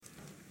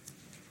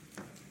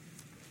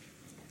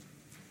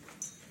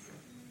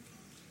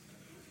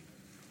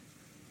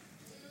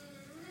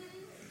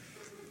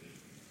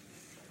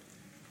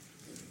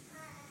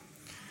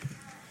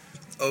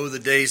Oh, the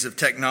days of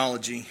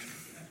technology.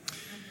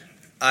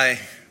 I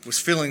was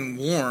feeling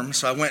warm,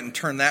 so I went and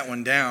turned that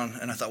one down.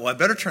 And I thought, well, I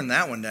better turn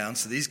that one down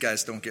so these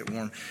guys don't get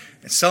warm.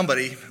 And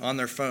somebody on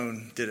their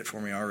phone did it for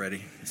me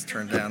already. It's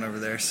turned down over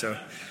there. So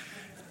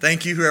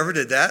thank you, whoever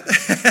did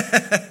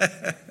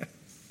that.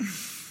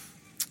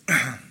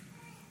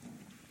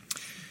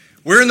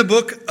 We're in the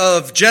book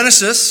of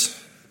Genesis.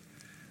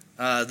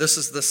 This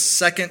is the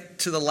second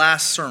to the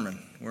last sermon.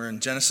 We're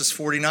in Genesis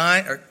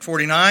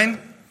 49.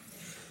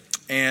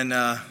 And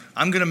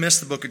I'm going to miss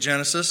the book of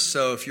Genesis.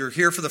 So if you're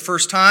here for the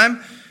first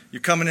time,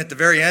 you're coming at the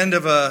very end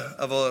of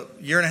a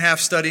year and a half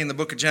study in the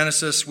book of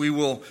Genesis. We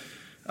will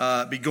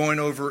be going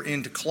over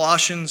into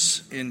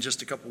Colossians in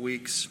just a couple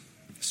weeks.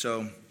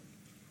 So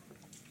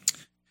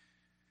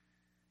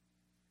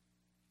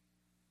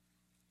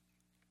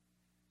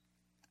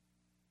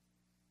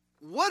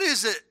what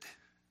is it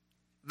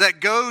that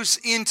goes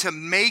into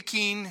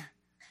making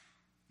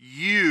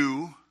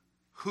you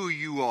who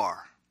you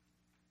are?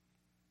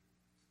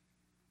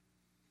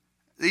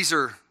 These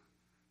are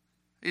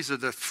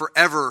the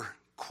forever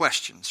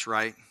questions,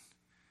 right?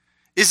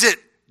 Is it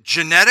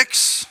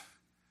genetics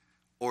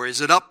or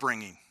is it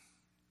upbringing,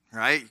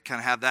 right? You kind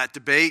of have that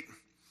debate.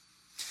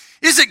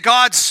 Is it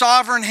God's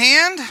sovereign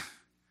hand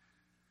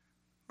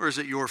or is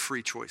it your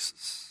free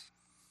choices?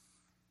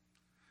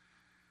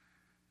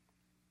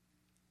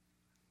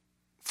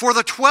 For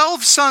the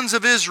 12 sons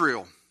of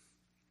Israel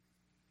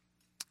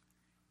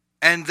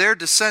and their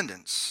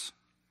descendants,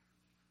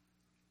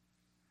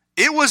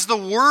 it was the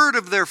word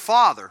of their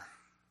father,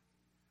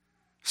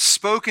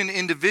 spoken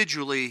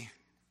individually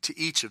to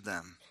each of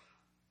them.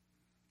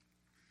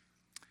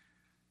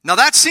 Now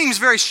that seems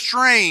very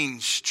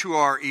strange to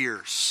our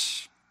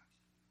ears.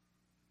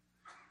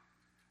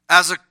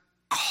 As a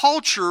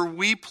culture,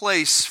 we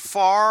place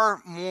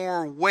far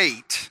more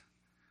weight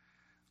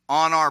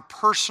on our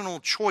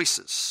personal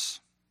choices.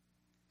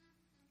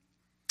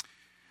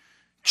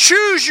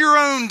 Choose your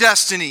own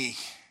destiny.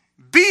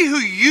 Be who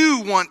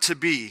you want to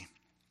be.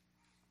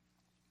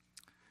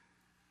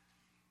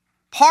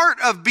 Part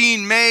of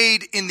being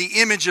made in the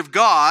image of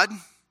God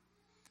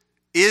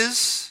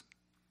is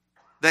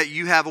that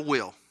you have a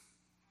will.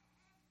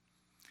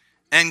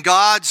 And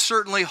God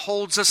certainly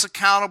holds us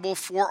accountable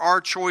for our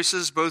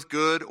choices, both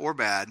good or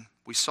bad.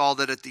 We saw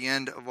that at the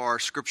end of our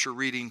scripture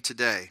reading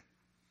today.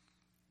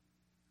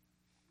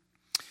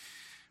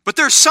 But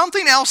there's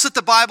something else that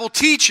the Bible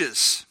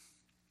teaches.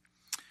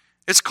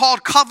 It's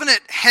called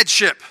covenant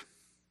headship.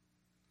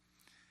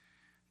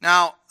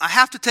 Now, I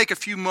have to take a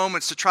few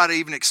moments to try to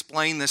even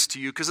explain this to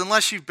you, because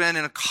unless you've been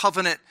in a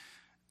covenant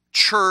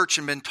church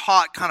and been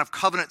taught kind of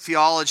covenant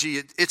theology,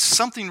 it's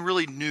something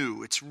really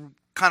new. It's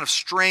kind of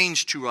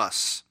strange to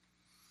us.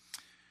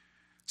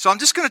 So I'm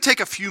just going to take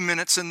a few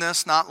minutes in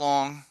this, not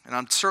long, and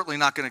I'm certainly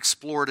not going to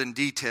explore it in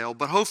detail,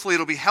 but hopefully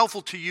it'll be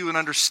helpful to you in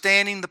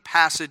understanding the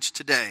passage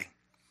today.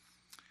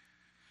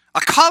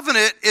 A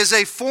covenant is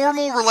a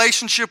formal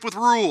relationship with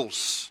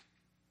rules.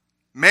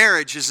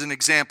 Marriage is an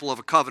example of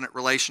a covenant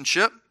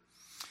relationship.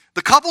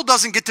 The couple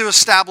doesn't get to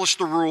establish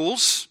the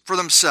rules for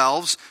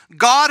themselves.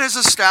 God has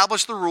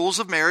established the rules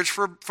of marriage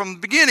from the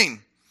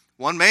beginning.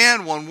 One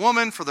man, one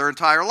woman for their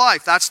entire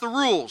life. That's the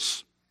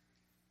rules.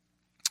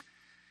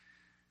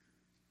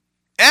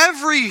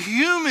 Every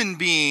human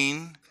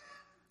being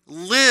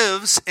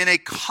lives in a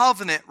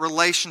covenant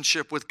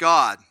relationship with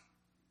God.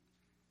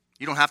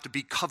 You don't have to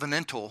be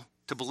covenantal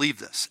to believe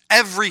this.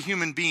 Every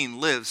human being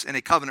lives in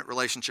a covenant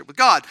relationship with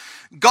God.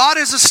 God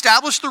has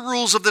established the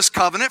rules of this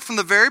covenant from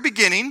the very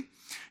beginning.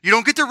 You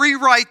don't get to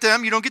rewrite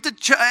them. You don't get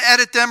to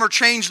edit them or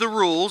change the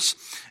rules.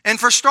 And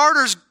for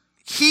starters,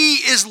 He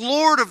is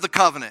Lord of the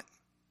covenant.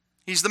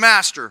 He's the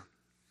master.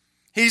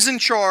 He's in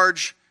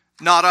charge,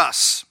 not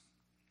us.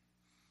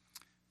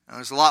 Now,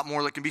 there's a lot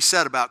more that can be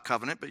said about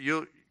covenant, but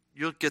you'll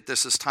get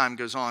this as time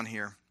goes on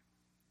here.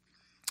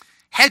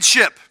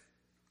 Headship.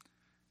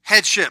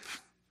 Headship.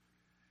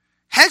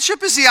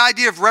 Headship is the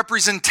idea of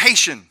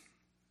representation.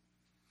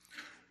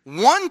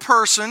 One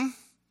person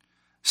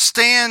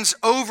stands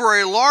over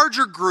a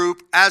larger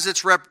group as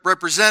its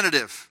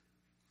representative.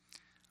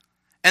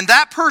 And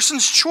that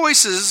person's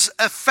choices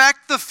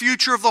affect the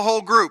future of the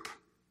whole group.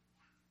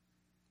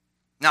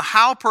 Now,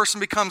 how a person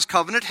becomes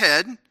covenant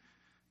head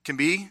can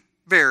be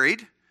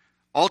varied.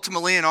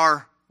 Ultimately, in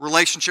our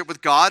relationship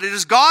with God, it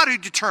is God who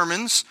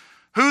determines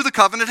who the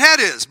covenant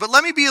head is. But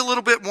let me be a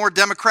little bit more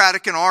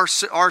democratic in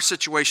our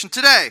situation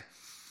today.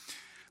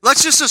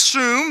 Let's just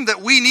assume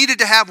that we needed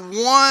to have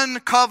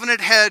one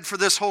covenant head for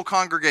this whole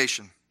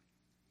congregation.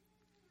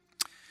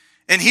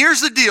 And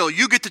here's the deal.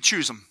 You get to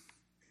choose them.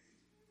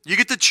 You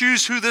get to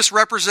choose who this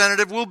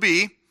representative will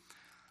be.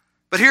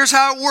 But here's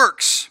how it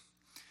works.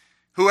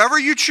 Whoever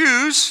you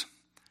choose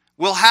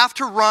will have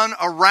to run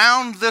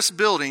around this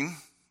building.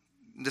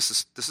 This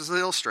is the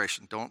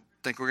illustration. Don't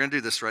think we're going to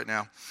do this right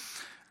now.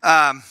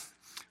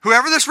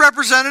 Whoever this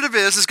representative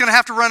is going to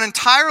have to run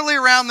entirely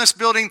around this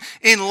building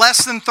in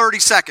less than 30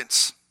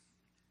 seconds.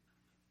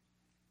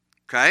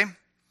 Okay?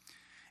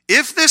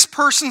 If this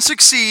person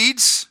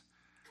succeeds,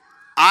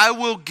 I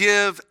will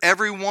give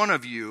every one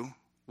of you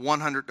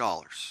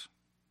 $100.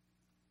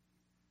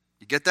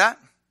 You get that?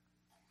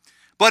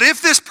 But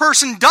if this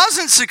person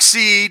doesn't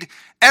succeed,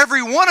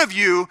 every one of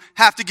you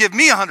have to give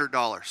me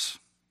 $100.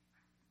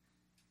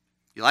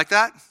 You like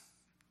that?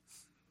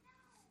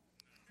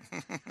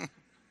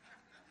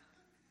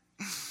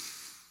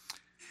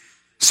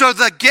 So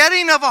the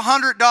getting of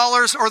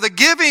 $100 or the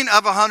giving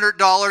of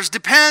 $100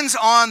 depends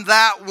on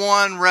that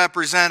one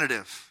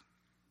representative.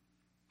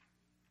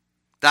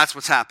 That's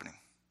what's happening.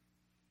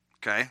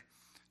 Okay?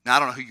 Now, I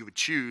don't know who you would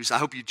choose. I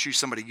hope you choose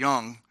somebody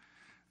young.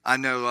 I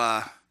know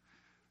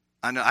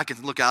I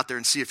can look out there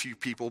and see a few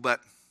people, but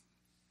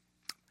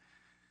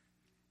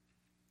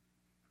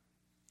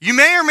you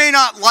may or may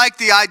not like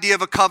the idea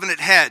of a covenant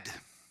head.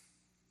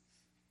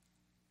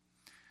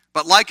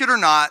 But like it or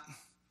not,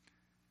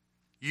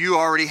 you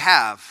already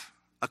have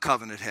a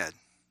covenant head.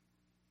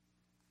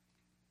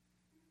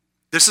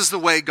 This is the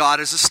way God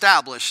has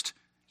established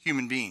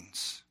human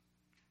beings.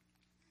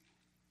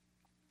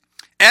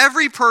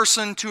 Every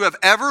person to have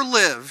ever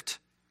lived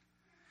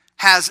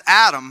has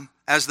Adam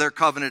as their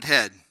covenant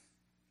head.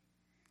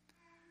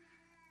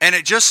 And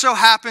it just so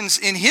happens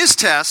in his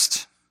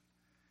test,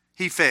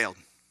 he failed.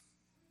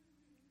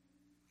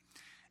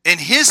 And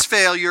his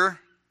failure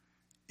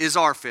is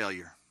our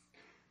failure.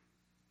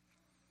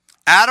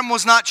 Adam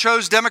was not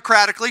chosen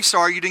democratically.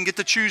 Sorry, you didn't get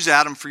to choose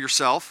Adam for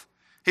yourself.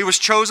 He was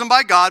chosen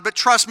by God, but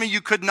trust me,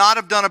 you could not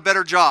have done a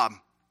better job.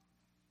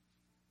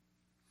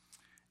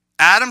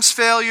 Adam's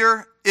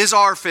failure is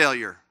our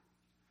failure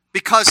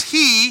because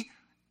he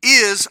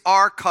is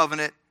our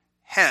covenant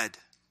head.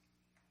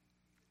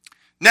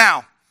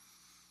 Now,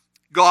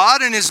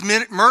 God in his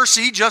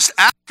mercy, just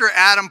after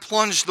Adam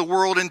plunged the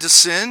world into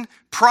sin,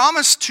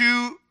 promised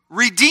to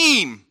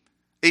redeem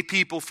a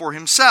people for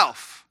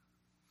himself.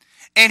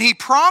 And he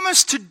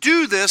promised to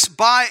do this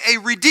by a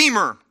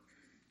redeemer.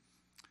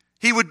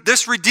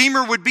 This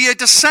redeemer would be a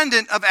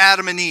descendant of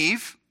Adam and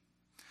Eve,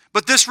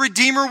 but this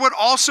redeemer would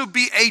also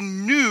be a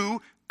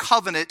new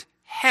covenant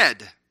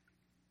head.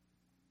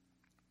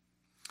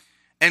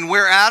 And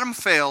where Adam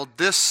failed,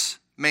 this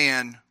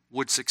man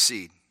would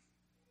succeed.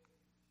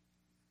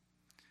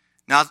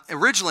 Now,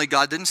 originally,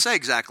 God didn't say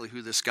exactly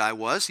who this guy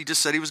was. He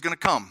just said he was going to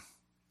come.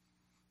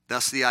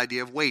 That's the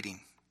idea of waiting.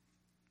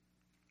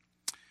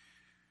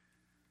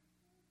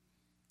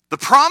 The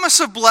promise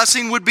of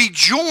blessing would be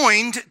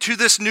joined to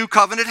this new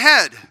covenant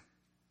head.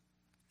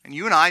 And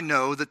you and I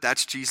know that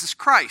that's Jesus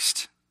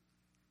Christ.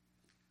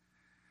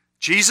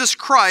 Jesus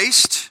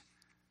Christ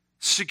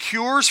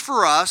secures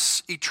for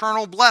us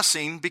eternal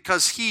blessing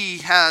because he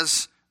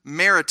has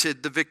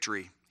merited the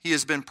victory. He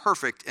has been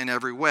perfect in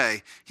every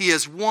way. He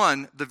has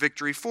won the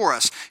victory for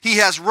us. He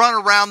has run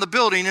around the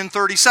building in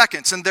 30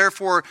 seconds and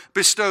therefore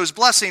bestows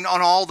blessing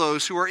on all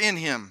those who are in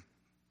him.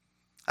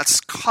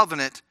 That's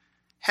covenant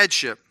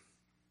headship.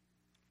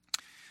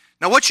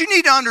 Now, what you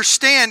need to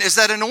understand is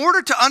that in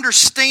order to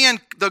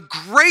understand the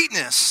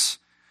greatness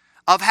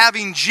of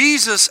having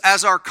Jesus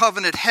as our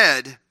covenant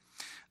head,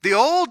 the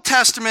Old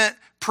Testament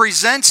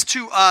presents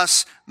to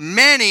us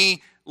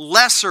many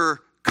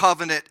lesser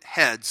covenant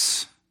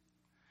heads.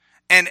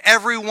 And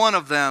every one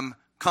of them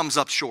comes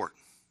up short.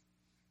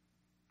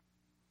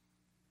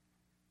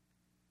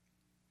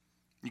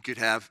 You could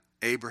have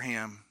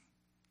Abraham,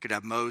 you could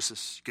have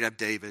Moses, you could have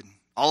David.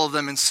 All of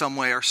them in some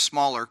way are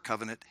smaller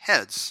covenant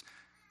heads.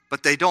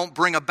 But they don't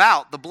bring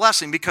about the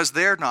blessing because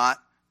they're not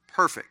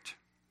perfect.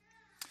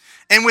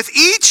 And with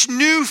each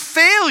new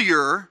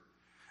failure,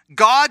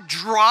 God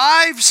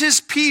drives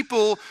his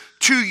people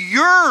to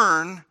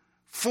yearn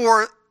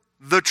for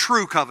the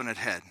true covenant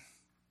head,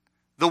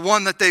 the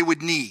one that they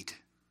would need.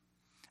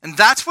 And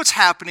that's what's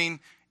happening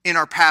in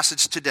our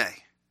passage today.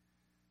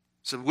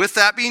 So with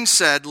that being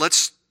said,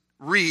 let's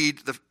read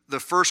the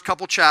first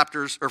couple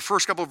chapters, or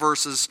first couple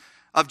verses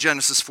of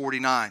Genesis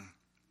 49.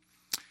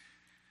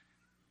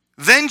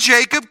 Then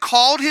Jacob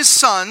called his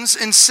sons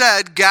and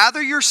said,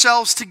 "Gather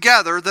yourselves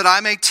together that I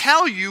may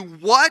tell you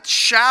what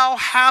shall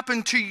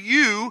happen to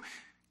you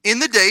in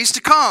the days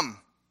to come.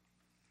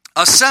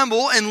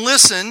 Assemble and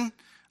listen,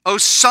 O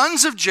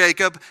sons of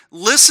Jacob,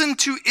 listen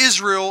to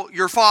Israel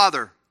your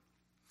father."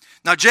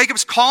 Now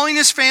Jacob's calling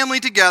his family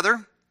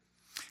together.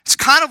 It's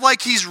kind of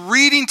like he's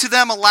reading to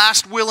them a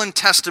last will and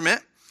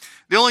testament.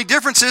 The only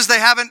difference is they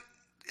haven't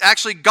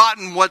actually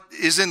gotten what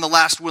is in the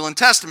last will and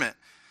testament.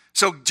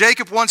 So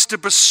Jacob wants to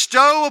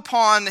bestow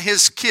upon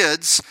his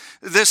kids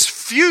this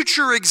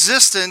future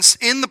existence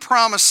in the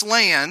promised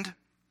land,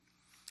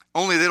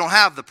 only they don't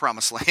have the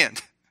promised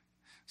land.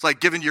 It's like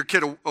giving your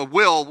kid a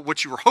will,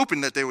 what you were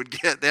hoping that they would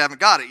get. They haven't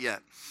got it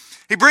yet.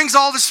 He brings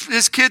all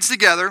his kids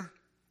together,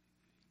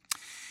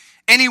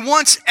 and he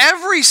wants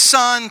every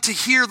son to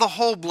hear the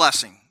whole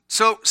blessing.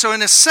 So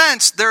in a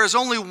sense, there is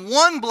only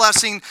one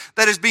blessing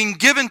that is being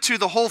given to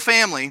the whole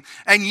family,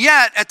 and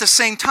yet at the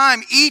same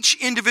time, each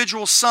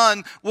individual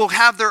son will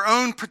have their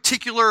own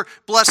particular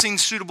blessing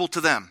suitable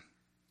to them.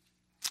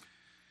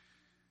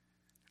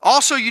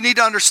 Also, you need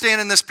to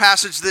understand in this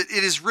passage that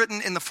it is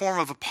written in the form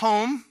of a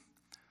poem.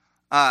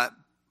 By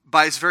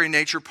its very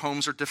nature,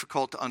 poems are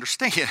difficult to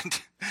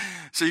understand.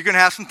 So you're going to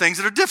have some things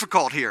that are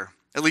difficult here,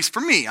 at least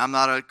for me. I'm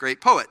not a great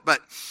poet,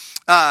 but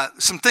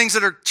some things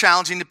that are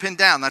challenging to pin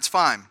down. That's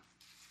fine.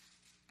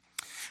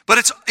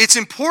 But it's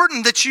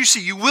important that you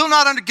see, you will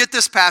not get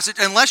this passage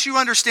unless you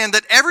understand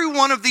that every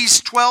one of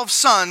these 12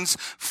 sons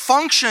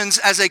functions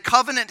as a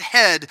covenant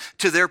head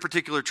to their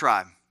particular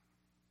tribe.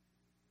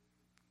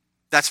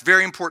 That's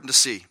very important to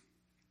see.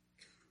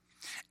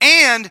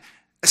 And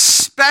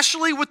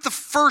especially with the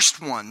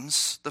first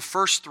ones, the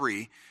first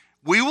three,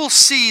 we will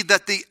see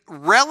that the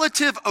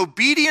relative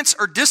obedience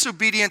or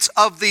disobedience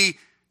of the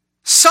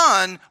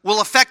son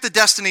will affect the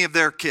destiny of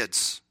their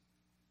kids.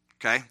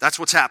 Okay, that's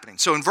what's happening.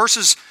 So in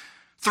verses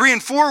 3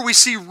 and 4, we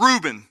see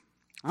Reuben.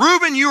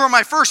 Reuben, you are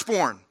my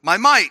firstborn, my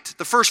might,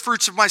 the first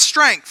fruits of my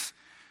strength,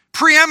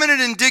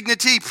 preeminent in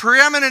dignity,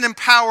 preeminent in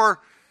power,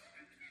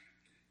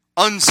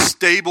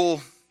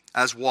 unstable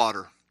as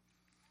water.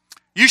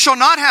 You shall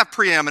not have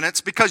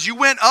preeminence because you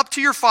went up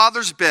to your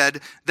father's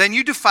bed, then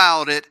you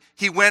defiled it.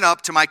 He went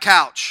up to my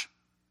couch.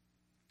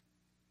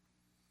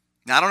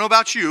 Now, I don't know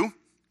about you,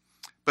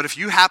 but if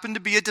you happen to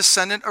be a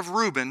descendant of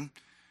Reuben,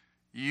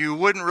 you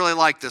wouldn't really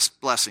like this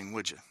blessing,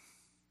 would you?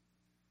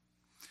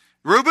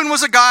 Reuben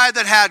was a guy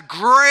that had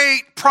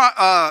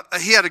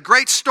he had a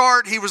great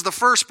start. He was the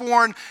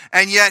firstborn,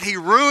 and yet he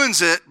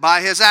ruins it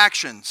by his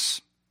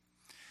actions.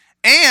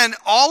 And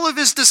all of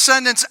his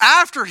descendants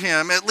after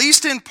him, at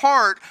least in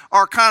part,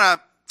 are kind of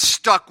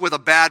stuck with a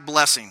bad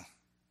blessing.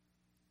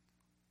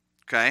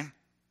 Okay?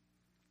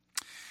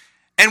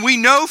 And we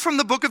know from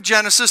the book of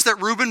Genesis that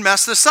Reuben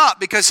messed this up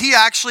because he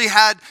actually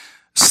had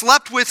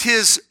slept with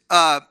his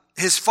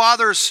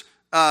father's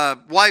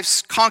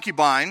wife's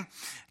concubine,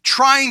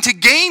 trying to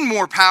gain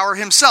more power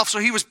himself. So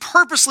he was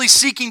purposely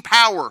seeking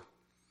power.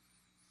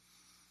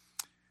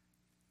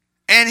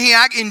 And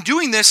in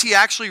doing this, he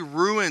actually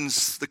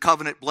ruins the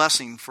covenant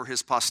blessing for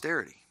his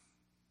posterity.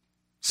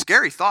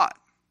 Scary thought.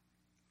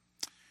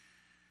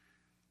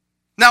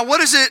 Now, what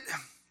is it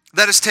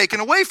that is taken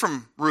away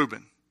from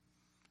Reuben?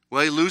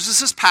 Well, he loses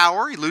his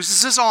power, he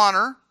loses his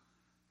honor.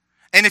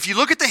 And if you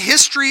look at the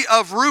history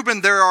of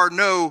Reuben, there are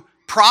no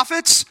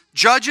prophets,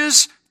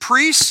 judges,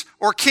 priests,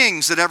 or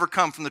kings that ever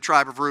come from the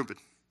tribe of Reuben.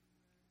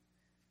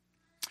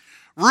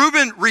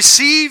 Reuben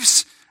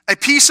receives a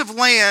piece of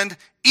land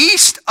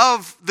east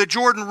of the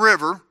Jordan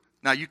River.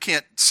 Now, you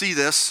can't see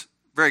this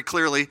very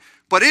clearly,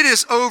 but it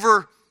is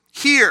over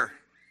here,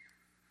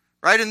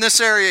 right in this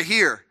area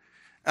here.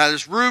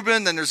 There's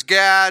Reuben, then there's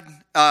Gad.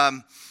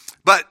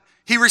 But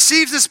he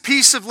receives this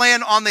piece of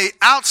land on the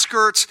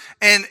outskirts,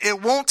 and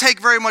it won't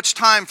take very much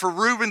time for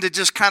Reuben to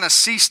just kind of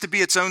cease to be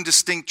its own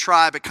distinct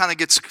tribe. It kind of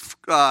gets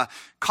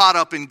caught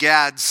up in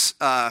Gad's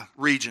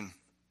region.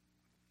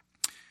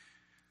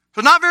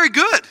 So not very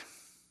good.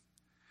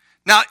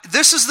 Now,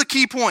 this is the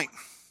key point.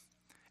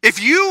 If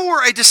you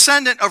were a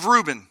descendant of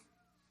Reuben,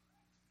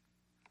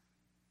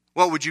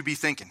 what would you be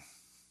thinking?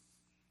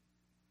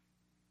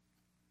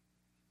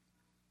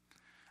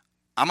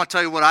 I'm going to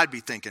tell you what I'd be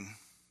thinking.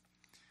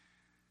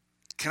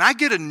 Can I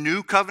get a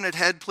new covenant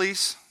head,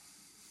 please?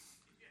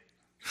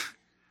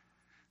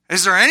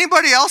 Is there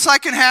anybody else I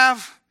can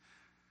have?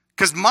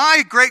 Because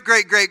my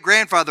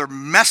great-great-great-grandfather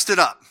messed it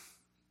up.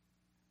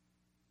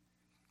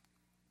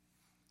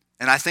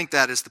 And I think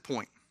that is the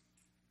point.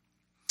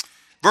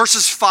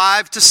 Verses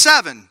 5 to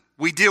 7,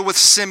 we deal with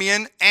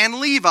Simeon and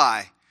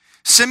Levi.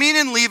 Simeon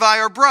and Levi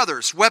are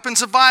brothers.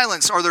 Weapons of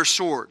violence are their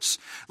swords.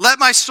 Let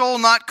my soul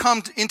not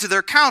come into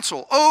their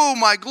counsel. Oh,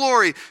 my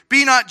glory,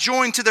 be not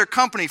joined to their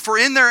company. For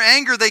in their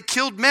anger they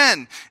killed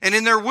men, and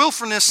in their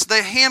willfulness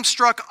they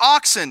hamstruck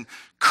oxen.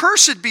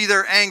 Cursed be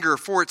their anger,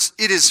 for it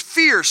is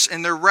fierce,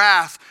 and their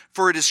wrath,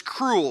 for it is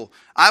cruel.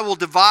 I will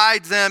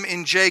divide them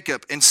in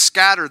Jacob and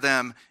scatter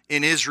them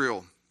in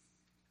Israel.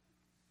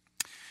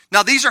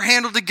 Now, these are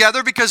handled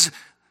together because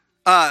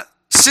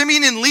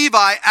Simeon and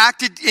Levi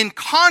acted in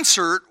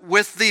concert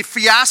with the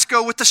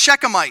fiasco with the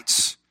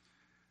Shechemites,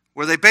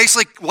 where they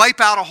basically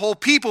wipe out a whole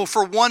people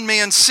for one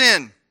man's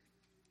sin.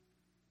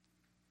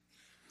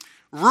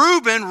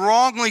 Reuben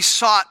wrongly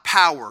sought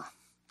power.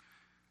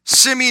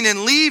 Simeon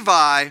and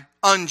Levi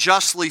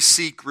unjustly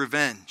seek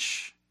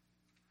revenge.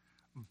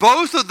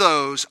 Both of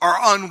those are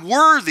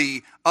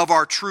unworthy of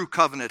our true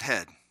covenant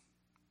head.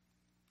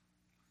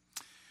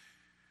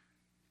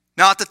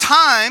 Now, at the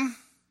time,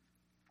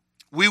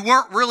 we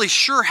weren't really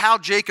sure how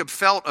Jacob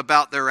felt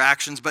about their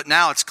actions, but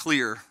now it's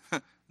clear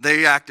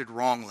they acted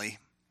wrongly.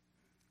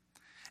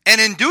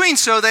 And in doing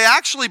so, they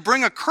actually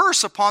bring a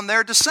curse upon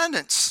their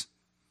descendants.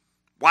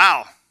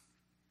 Wow.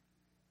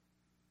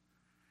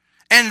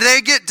 And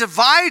they get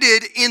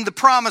divided in the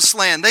promised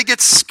land. They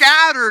get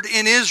scattered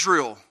in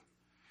Israel.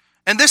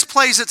 And this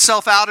plays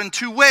itself out in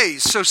two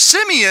ways. So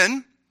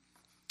Simeon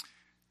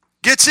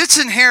gets its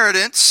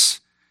inheritance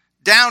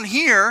down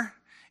here.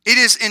 It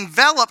is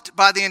enveloped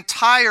by the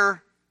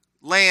entire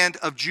land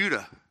of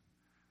Judah.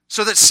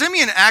 So that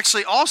Simeon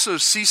actually also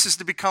ceases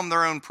to become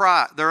their own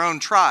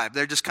tribe.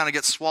 They just kind of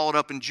get swallowed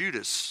up in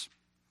Judah's.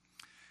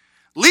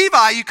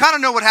 Levi, you kind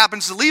of know what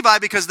happens to Levi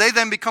because they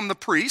then become the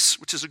priests,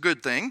 which is a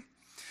good thing.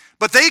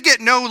 But they get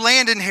no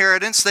land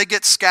inheritance. They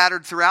get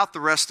scattered throughout the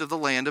rest of the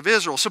land of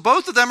Israel. So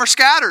both of them are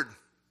scattered.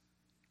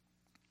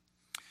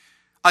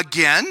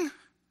 Again,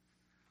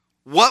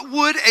 what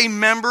would a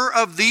member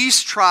of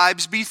these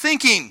tribes be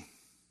thinking?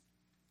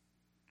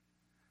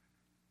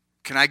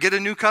 Can I get a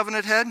new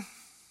covenant head?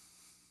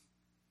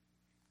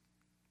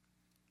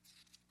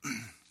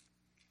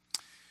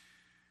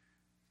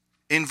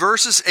 In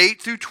verses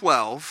 8 through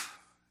 12,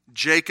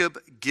 Jacob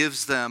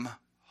gives them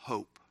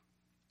hope.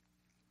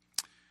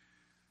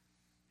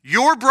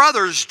 Your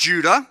brothers,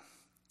 Judah,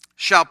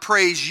 shall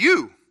praise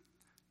you.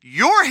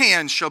 Your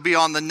hand shall be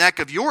on the neck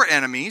of your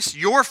enemies.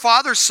 Your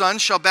father's son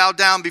shall bow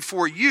down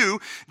before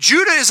you.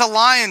 Judah is a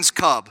lion's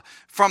cub.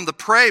 From the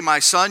prey, my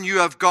son, you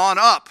have gone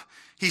up.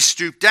 He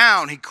stooped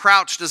down. He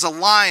crouched as a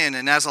lion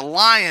and as a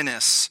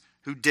lioness.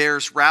 Who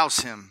dares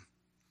rouse him?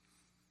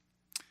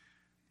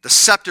 The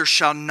scepter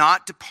shall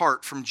not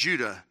depart from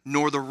Judah,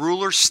 nor the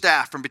ruler's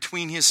staff from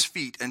between his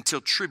feet,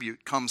 until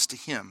tribute comes to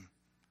him.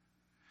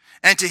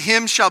 And to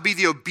him shall be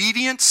the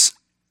obedience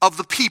of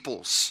the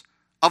peoples,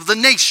 of the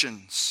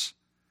nations.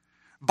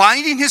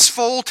 Binding his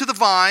foal to the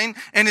vine,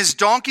 and his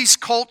donkey's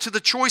colt to the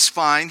choice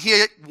vine,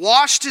 he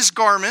washed his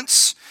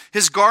garments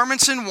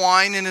in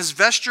wine, and his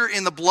vesture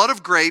in the blood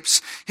of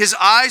grapes. His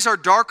eyes are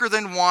darker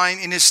than wine,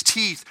 and his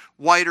teeth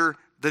whiter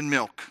than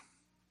milk.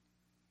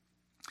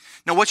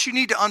 Now, what you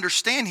need to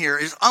understand here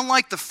is,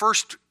 unlike the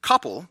first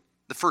couple,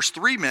 the first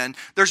three men,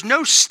 there's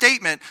no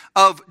statement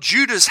of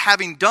Judah's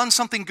having done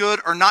something good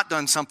or not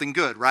done something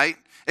good, right?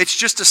 It's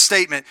just a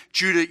statement,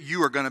 Judah,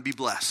 you are going to be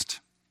blessed.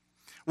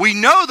 We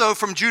know, though,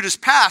 from Judah's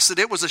past that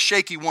it was a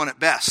shaky one at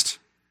best.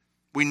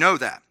 We know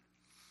that.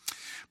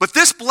 But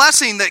this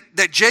blessing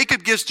that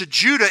Jacob gives to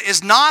Judah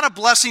is not a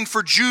blessing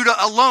for Judah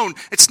alone.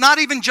 It's not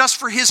even just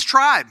for his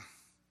tribe.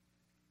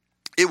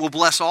 It will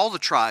bless all the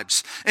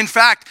tribes. In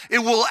fact, it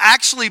will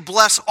actually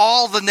bless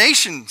all the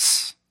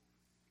nations.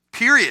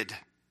 Period.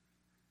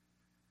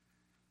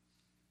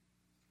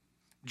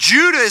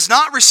 Judah is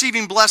not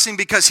receiving blessing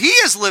because he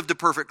has lived a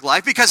perfect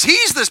life, because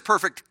he's this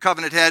perfect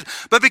covenant head,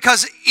 but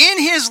because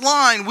in his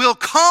line will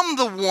come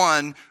the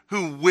one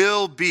who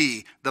will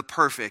be the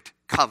perfect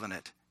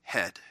covenant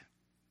head.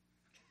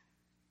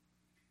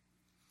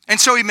 And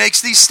so he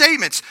makes these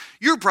statements.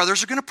 Your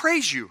brothers are going to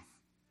praise you.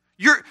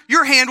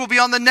 Your hand will be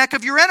on the neck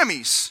of your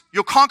enemies.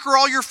 You'll conquer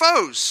all your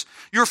foes.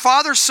 Your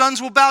father's sons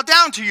will bow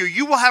down to you.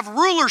 You will have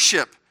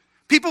rulership.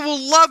 People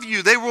will love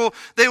you. They will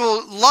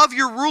love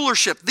your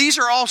rulership. These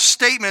are all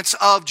statements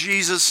of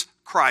Jesus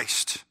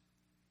Christ.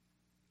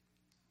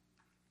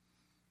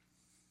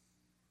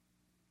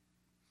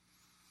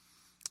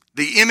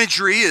 The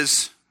imagery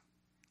is,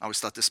 I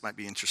always thought this might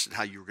be interesting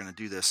how you were going to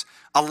do this.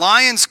 A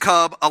lion's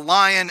cub, a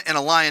lion, and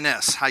a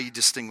lioness. How you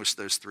distinguish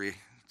those three.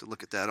 To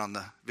look at that on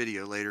the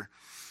video later.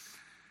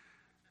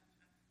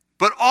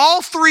 But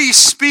all three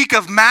speak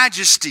of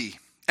majesty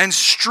and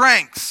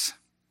strength.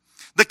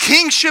 The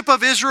kingship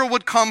of Israel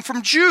would come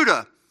from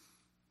Judah,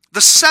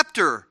 the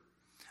scepter,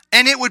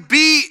 and it would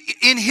be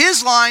in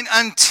his line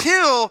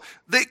until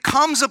it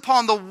comes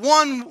upon the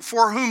one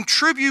for whom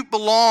tribute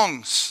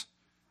belongs,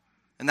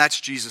 and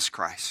that's Jesus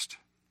Christ.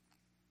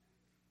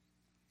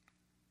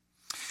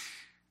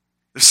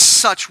 There's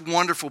such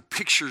wonderful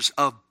pictures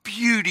of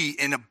beauty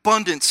and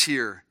abundance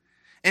here.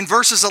 In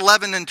verses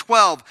 11 and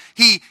 12,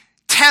 he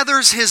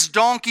tethers his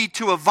donkey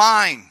to a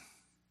vine.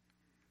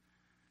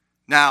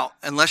 Now,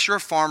 unless you're a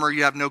farmer,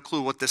 you have no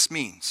clue what this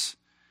means.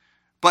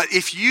 But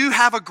if you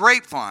have a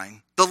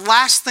grapevine, the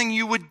last thing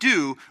you would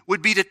do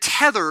would be to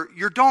tether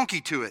your donkey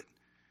to it.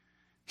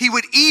 He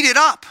would eat it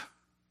up.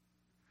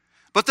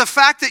 But the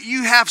fact that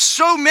you have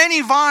so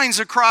many vines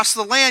across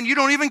the land, you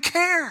don't even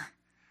care.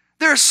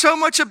 There's so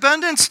much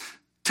abundance.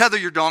 Tether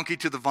your donkey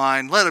to the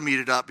vine. Let him eat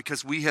it up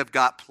because we have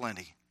got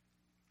plenty.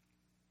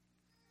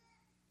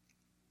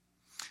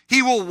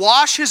 He will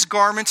wash his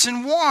garments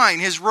in wine,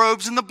 his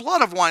robes in the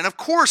blood of wine. Of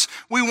course,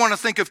 we want to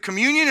think of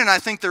communion, and I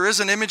think there is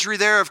an imagery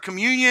there of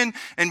communion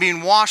and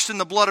being washed in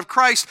the blood of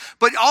Christ.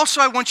 But also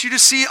I want you to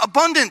see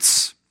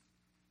abundance.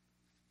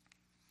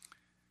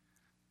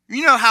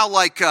 You know how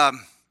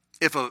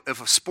if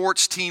a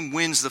sports team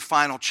wins the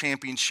final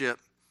championship,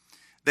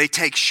 they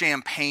take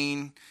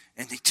champagne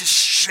and they just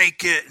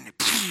shake it and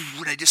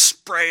they just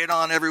spray it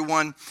on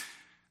everyone.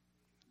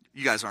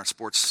 You guys aren't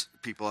sports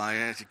people, I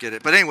have to get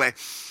it. But anyway,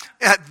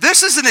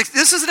 this is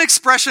an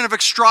expression of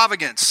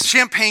extravagance.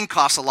 Champagne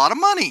costs a lot of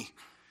money.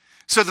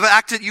 So the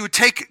fact that you would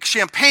take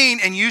champagne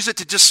and use it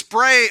to just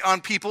spray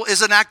on people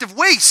is an act of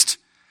waste.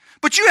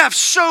 But you have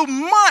so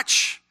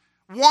much.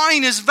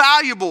 Wine is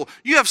valuable.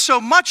 You have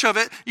so much of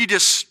it, you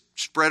just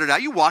spread it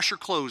out. You wash your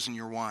clothes in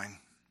your wine.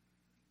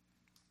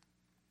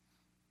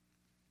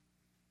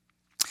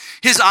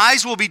 His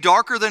eyes will be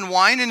darker than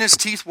wine and his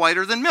teeth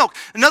whiter than milk.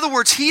 In other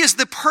words, he is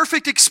the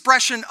perfect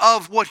expression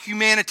of what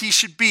humanity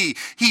should be.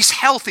 He's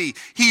healthy.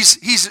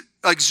 He's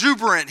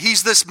exuberant.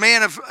 He's this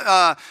man of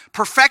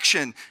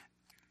perfection.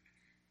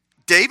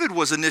 David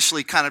was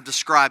initially kind of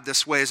described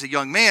this way as a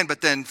young man, but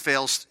then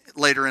fails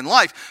later in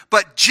life.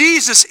 But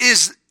Jesus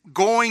is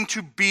going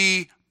to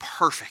be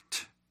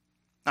perfect.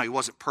 Now, he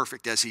wasn't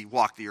perfect as he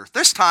walked the earth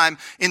this time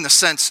in the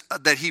sense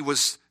that he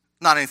was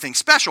not anything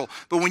special.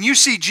 But when you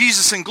see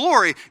Jesus in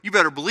glory, you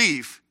better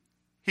believe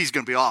he's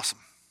going to be awesome.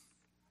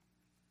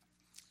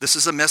 This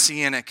is a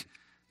messianic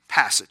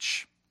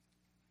passage.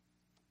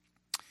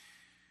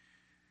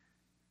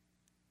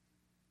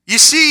 You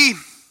see,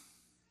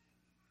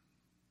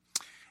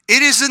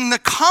 it is in the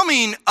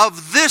coming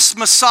of this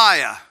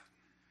Messiah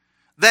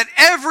that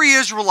every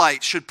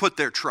Israelite should put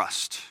their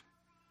trust.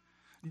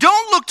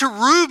 Don't look to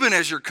Reuben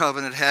as your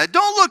covenant head.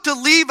 Don't look to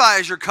Levi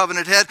as your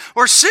covenant head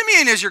or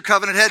Simeon as your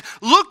covenant head.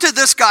 Look to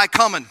this guy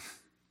coming.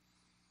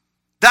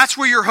 That's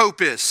where your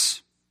hope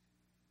is.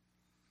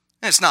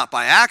 And it's not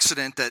by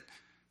accident that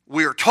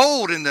we are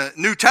told in the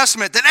New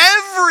Testament that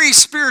every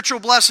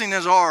spiritual blessing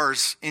is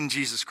ours in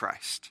Jesus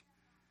Christ.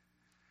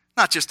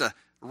 Not just a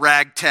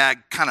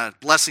ragtag kind of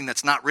blessing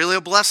that's not really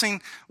a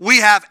blessing. We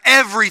have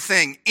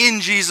everything in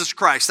Jesus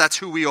Christ. That's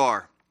who we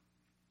are.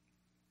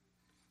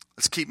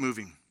 Let's keep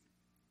moving.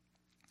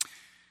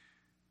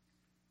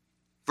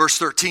 Verse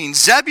 13,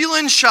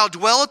 Zebulun shall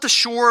dwell at the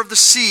shore of the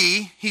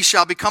sea. He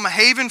shall become a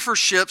haven for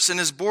ships, and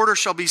his border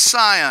shall be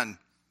Sion.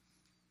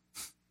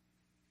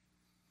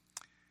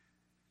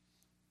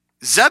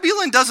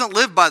 Zebulun doesn't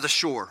live by the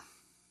shore.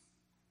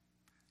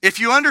 If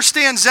you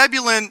understand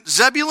Zebulun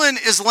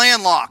is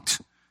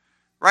landlocked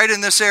right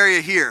in this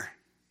area here.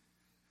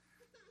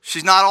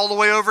 She's not all the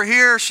way over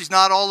here. She's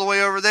not all the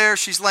way over there.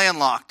 She's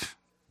landlocked.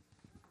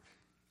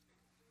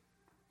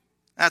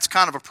 That's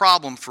kind of a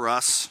problem for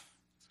us.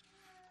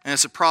 And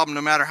it's a problem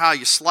no matter how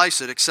you slice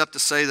it, except to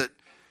say that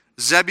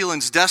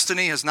Zebulun's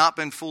destiny has not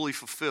been fully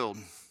fulfilled.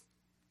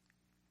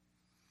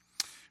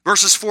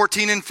 Verses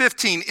 14 and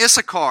 15,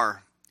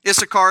 Issachar.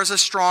 Issachar is a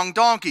strong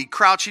donkey,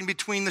 crouching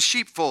between the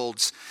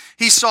sheepfolds.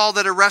 He saw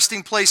that a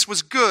resting place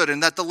was good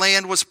and that the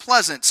land was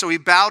pleasant, so he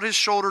bowed his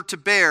shoulder to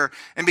bear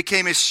and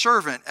became a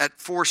servant at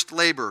forced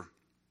labor.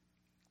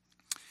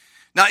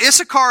 Now,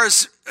 Issachar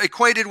is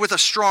equated with a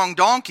strong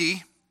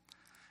donkey,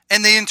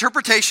 and the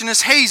interpretation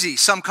is hazy.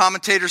 Some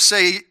commentators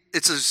say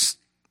it's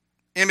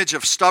an image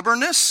of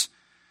stubbornness.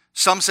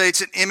 Some say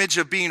it's an image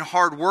of being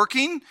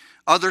hardworking.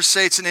 Others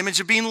say it's an image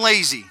of being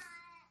lazy.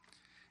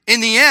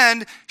 In the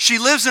end, she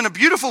lives in a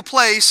beautiful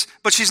place,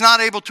 but she's not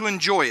able to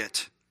enjoy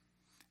it.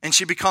 And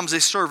she becomes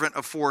a servant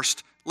of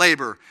forced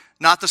labor.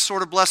 Not the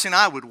sort of blessing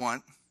I would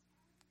want.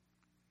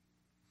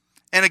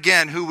 And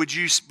again, who would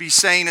you be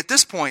saying at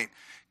this point,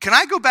 can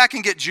I go back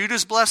and get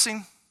Judah's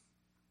blessing?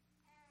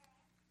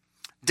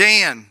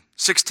 Dan,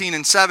 16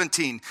 and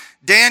 17.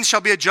 Dan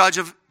shall be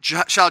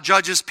shall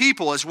judge his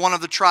people as one of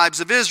the tribes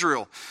of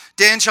Israel.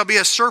 Dan shall be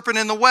a serpent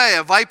in the way,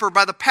 a viper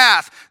by the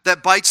path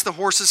that bites the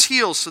horse's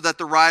heels so that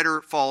the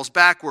rider falls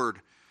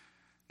backward.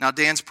 Now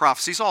Dan's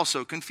prophecy is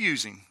also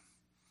confusing.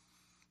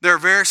 There are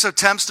various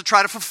attempts to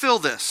try to fulfill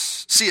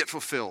this, see it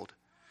fulfilled.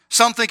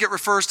 Some think it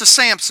refers to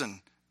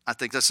Samson. I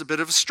think that's a bit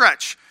of a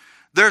stretch.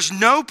 There's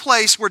no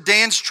place where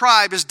Dan's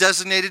tribe is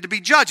designated to be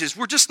judges.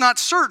 We're just not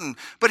certain.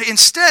 But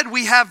instead,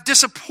 we have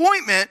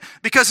disappointment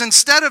because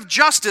instead of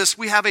justice,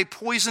 we have a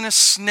poisonous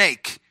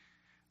snake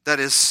that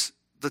is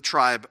the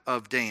tribe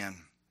of Dan.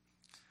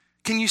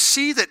 Can you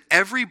see that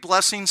every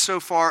blessing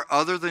so far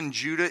other than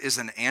Judah is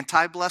an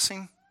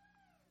anti-blessing?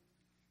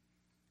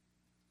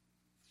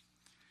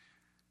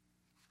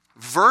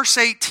 Verse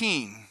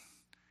 18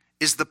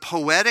 is the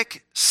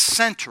poetic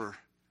center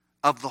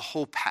of the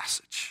whole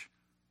passage.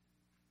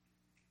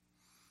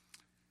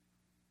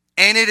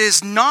 And it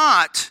is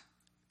not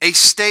a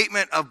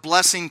statement of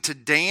blessing to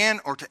Dan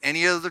or to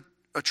any other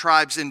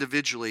tribes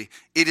individually.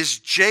 It is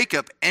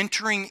Jacob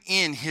entering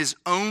in his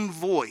own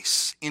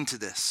voice into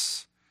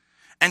this.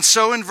 And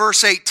so in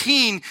verse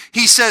 18,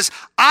 he says,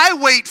 I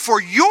wait for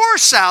your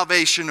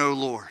salvation, O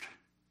Lord.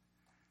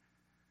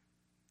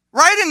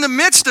 Right in the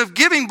midst of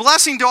giving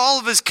blessing to all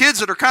of his kids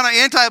that are kind of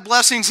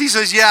anti-blessings, he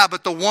says, yeah,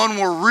 but the one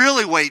we're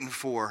really waiting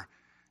for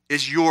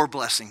is your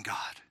blessing, God.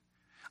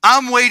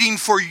 I'm waiting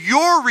for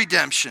your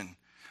redemption.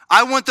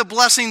 I want the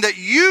blessing that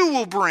you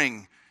will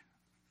bring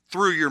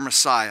through your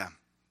Messiah.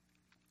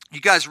 You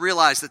guys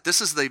realize that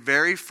this is the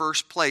very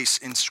first place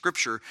in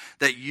Scripture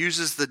that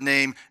uses the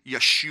name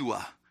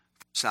Yeshua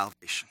for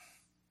salvation.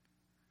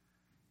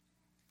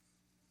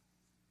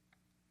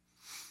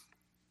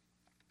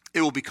 It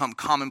will become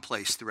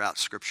commonplace throughout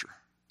Scripture.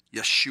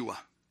 Yeshua.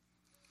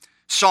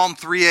 Psalm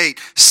 3:8,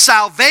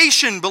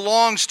 salvation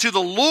belongs to the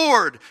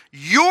Lord.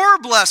 Your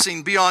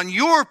blessing be on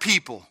your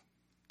people.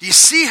 Do you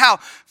see how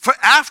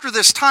after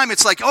this time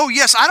it's like, oh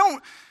yes,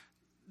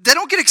 they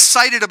don't get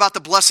excited about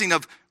the blessing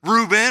of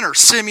Reuben or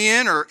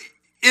Simeon or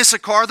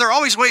Issachar. They're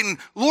always waiting,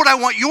 Lord, I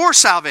want your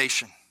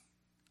salvation.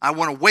 I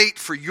want to wait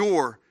for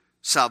your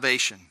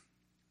salvation.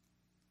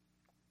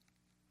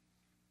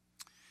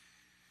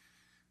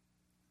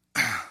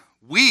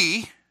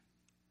 We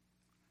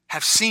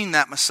have seen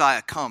that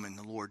Messiah come in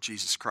the Lord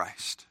Jesus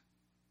Christ.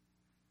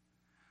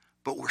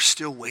 But we're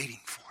still waiting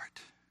for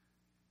it.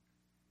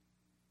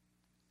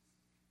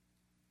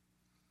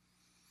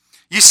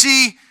 You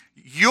see,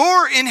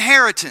 your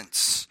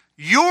inheritance,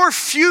 Your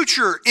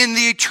future in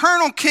the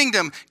eternal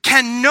kingdom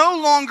can no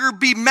longer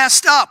be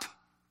messed up.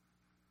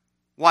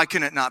 Why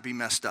can it not be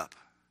messed up?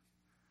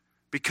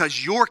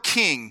 Because your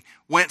king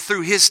went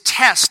through his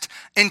test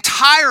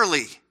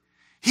entirely.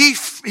 He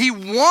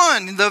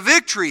won the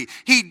victory.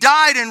 He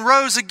died and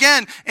rose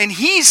again. And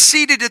he's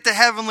seated at the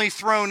heavenly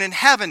throne in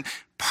heaven,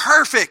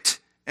 perfect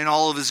in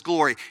all of his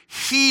glory.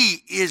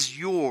 He is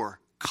your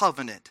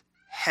covenant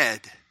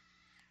head.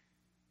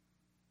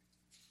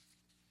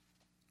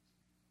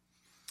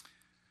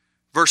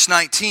 Verse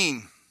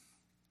 19.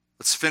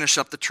 Let's finish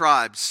up the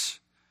tribes.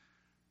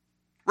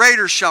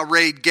 Raiders shall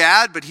raid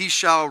Gad, but he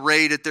shall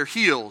raid at their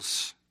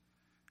heels.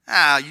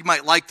 You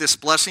might like this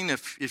blessing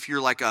if you're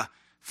like a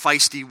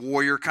feisty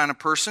warrior kind of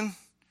person.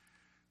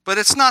 But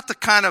it's not the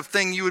kind of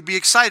thing you would be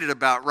excited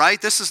about,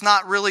 right? This is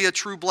not really a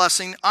true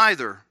blessing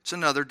either. It's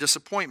another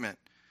disappointment.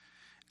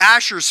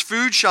 Asher's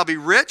food shall be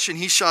rich, and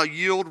he shall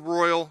yield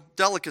royal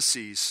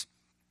delicacies.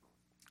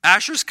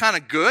 Asher's kind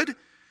of good,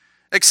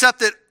 except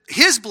that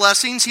his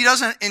blessings he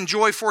doesn't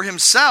enjoy for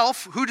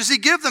himself. Who does he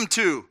give them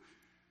to?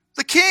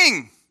 The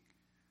king.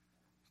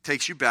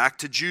 Takes you back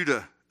to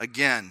Judah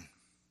again.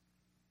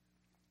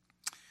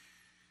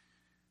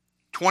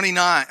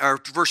 29 or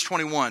verse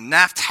 21.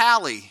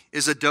 Naphtali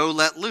is a doe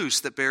let loose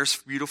that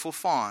bears beautiful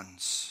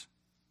fawns.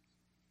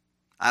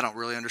 I don't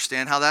really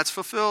understand how that's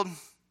fulfilled.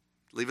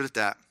 Leave it at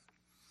that.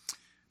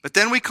 But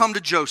then we come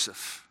to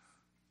Joseph.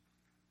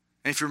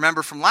 And if you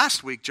remember from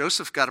last week,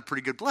 Joseph got a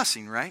pretty good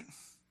blessing, right?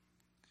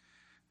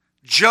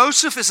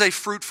 Joseph is a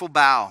fruitful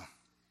bough.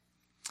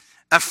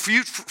 A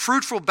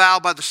fruitful bough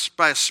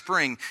by a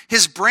spring.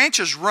 His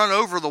branches run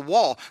over the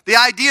wall. The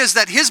idea is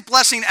that his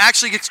blessing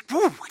actually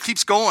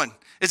keeps going.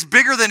 It's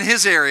bigger than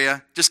his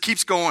area, just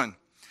keeps going.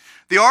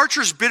 The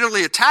archers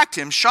bitterly attacked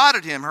him, shot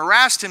at him,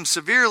 harassed him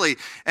severely,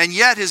 and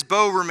yet his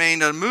bow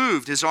remained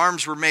unmoved. His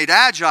arms were made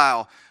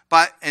agile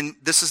and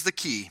this is the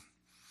key,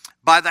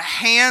 by the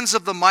hands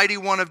of the mighty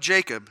one of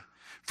Jacob.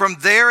 From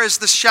there is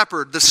the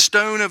shepherd, the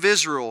stone of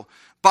Israel.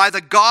 By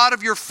the God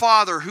of your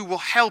father who will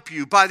help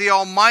you, by the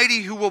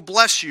Almighty who will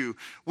bless you,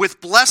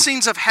 with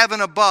blessings of heaven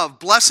above,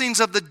 blessings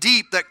of the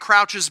deep that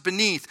crouches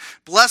beneath,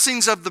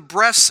 blessings of the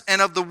breasts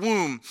and of the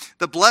womb.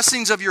 The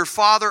blessings of your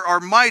father are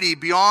mighty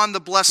beyond the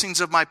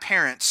blessings of my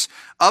parents,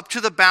 up to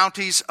the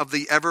bounties of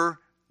the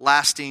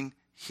everlasting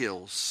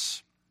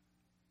hills.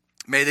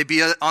 May they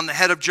be on the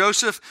head of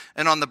Joseph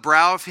and on the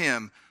brow of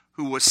him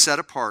who was set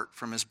apart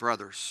from his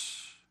brothers.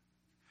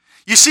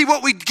 You see,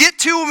 what we get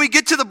to when we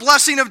get to the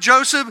blessing of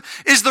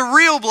Joseph is the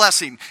real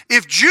blessing.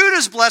 If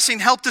Judah's blessing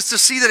helped us to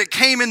see that it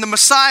came in the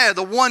Messiah,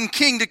 the one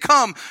king to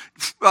come,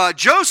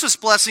 Joseph's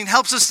blessing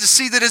helps us to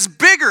see that it's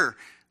bigger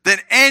than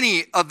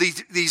any of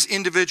these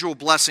individual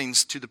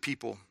blessings to the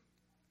people.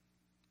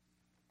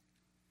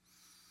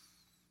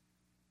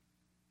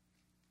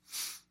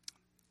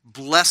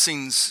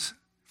 Blessings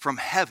from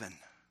heaven.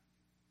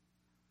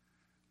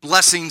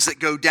 Blessings that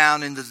go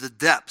down into the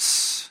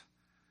depths.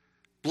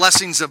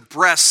 Blessings of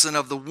breasts and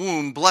of the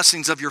womb,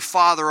 blessings of your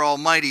Father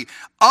Almighty,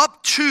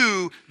 up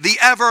to the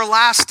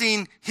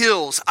everlasting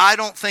hills. I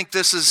don't think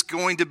this is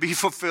going to be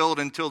fulfilled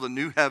until the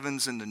new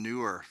heavens and the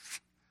new earth.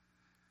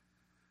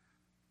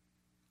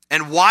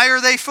 And why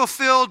are they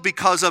fulfilled?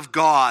 Because of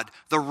God,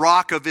 the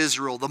rock of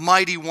Israel, the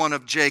mighty one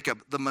of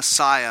Jacob, the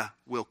Messiah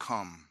will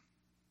come.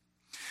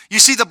 You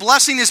see, the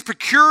blessing is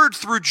procured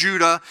through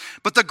Judah,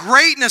 but the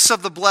greatness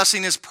of the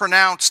blessing is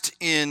pronounced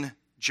in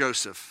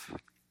Joseph.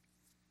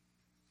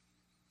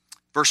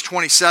 Verse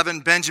 27,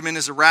 Benjamin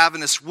is a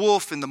ravenous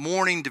wolf, in the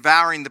morning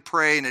devouring the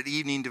prey, and at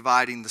evening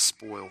dividing the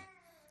spoil.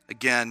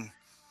 Again,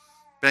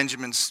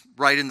 Benjamin's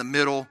right in the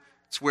middle.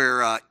 It's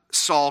where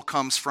Saul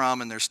comes from,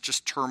 and there's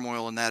just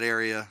turmoil in that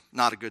area.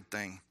 Not a good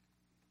thing.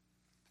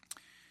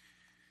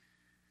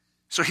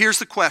 So here's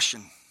the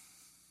question.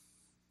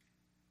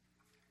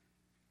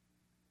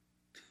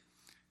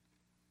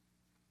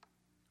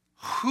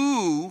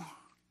 Who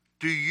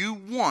do you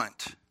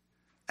want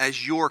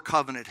as your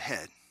covenant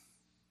head?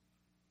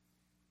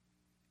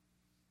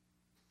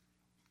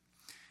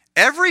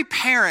 Every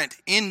parent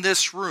in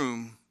this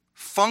room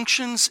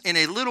functions in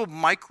a little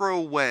micro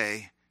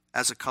way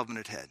as a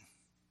covenant head.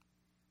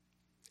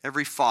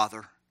 Every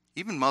father,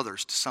 even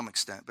mothers to some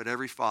extent, but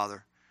every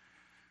father.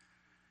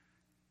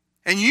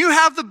 And you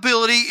have the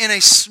ability in a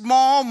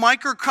small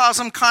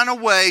microcosm kind of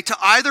way to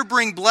either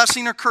bring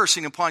blessing or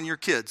cursing upon your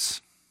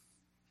kids.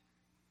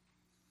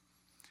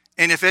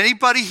 And if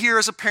anybody here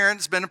is a parent,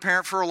 has been a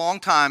parent for a long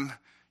time,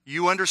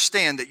 you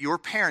understand that your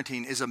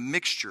parenting is a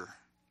mixture.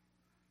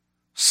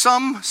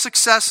 Some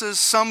successes,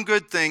 some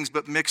good things,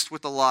 but mixed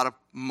with a lot of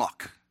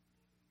muck.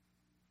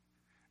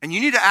 And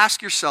you need to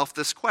ask yourself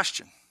this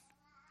question.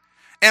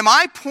 Am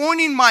I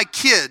pointing my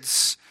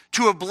kids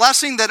to a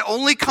blessing that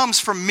only comes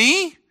from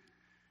me?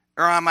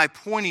 Or am I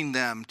pointing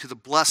them to the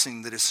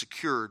blessing that is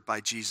secured by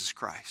Jesus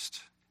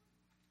Christ?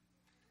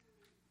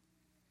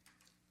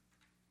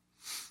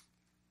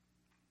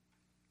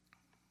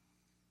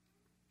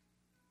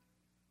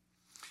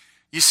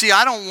 You see,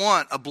 I don't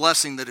want a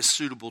blessing that is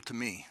suitable to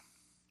me.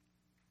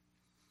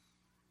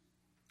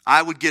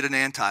 I would get an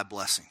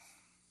anti-blessing.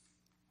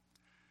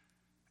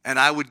 And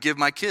I would give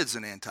my kids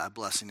an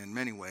anti-blessing in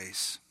many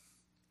ways.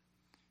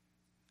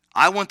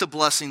 I want the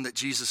blessing that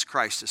Jesus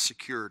Christ has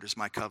secured as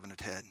my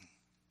covenant head.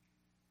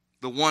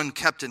 The one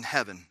kept in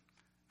heaven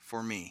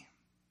for me.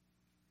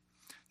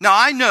 Now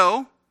I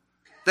know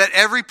that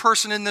every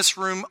person in this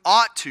room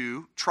ought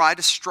to try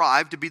to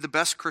strive to be the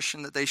best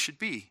Christian that they should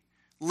be,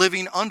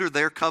 living under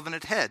their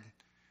covenant head.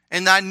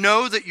 And I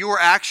know that your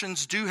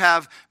actions do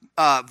have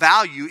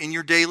value in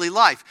your daily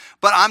life.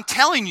 But I'm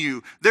telling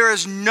you, there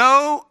is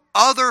no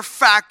other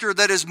factor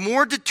that is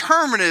more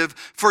determinative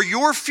for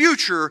your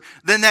future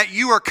than that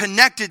you are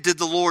connected to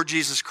the Lord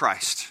Jesus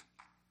Christ.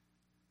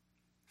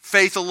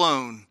 Faith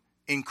alone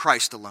in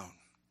Christ alone.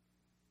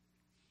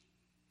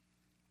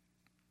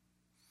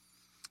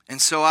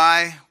 And so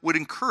I would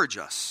encourage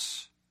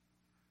us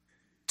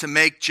to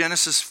make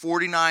Genesis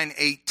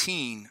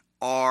 49:18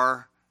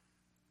 our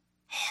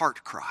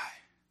heart cry.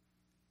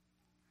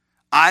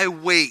 I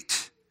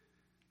wait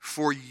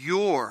for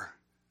your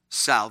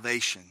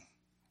salvation,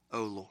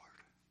 O Lord.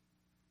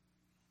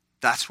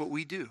 That's what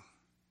we do.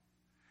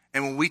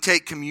 And when we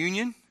take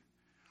communion,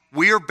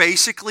 we are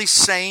basically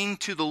saying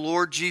to the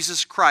Lord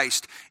Jesus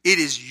Christ, it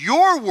is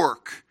your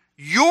work,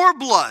 your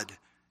blood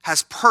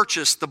has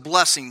purchased the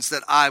blessings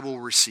that I will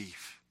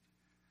receive.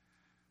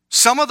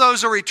 Some of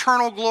those are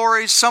eternal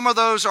glories. Some of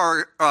those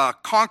are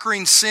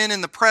conquering sin in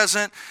the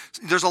present.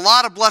 There's a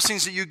lot of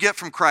blessings that you get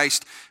from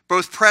Christ,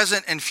 both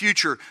present and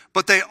future,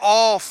 but they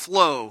all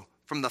flow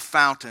from the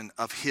fountain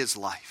of his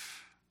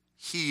life.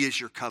 He is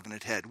your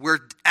covenant head. Where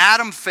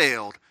Adam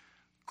failed,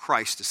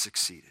 Christ has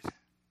succeeded.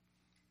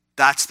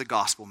 That's the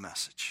gospel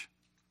message.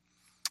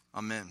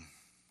 Amen.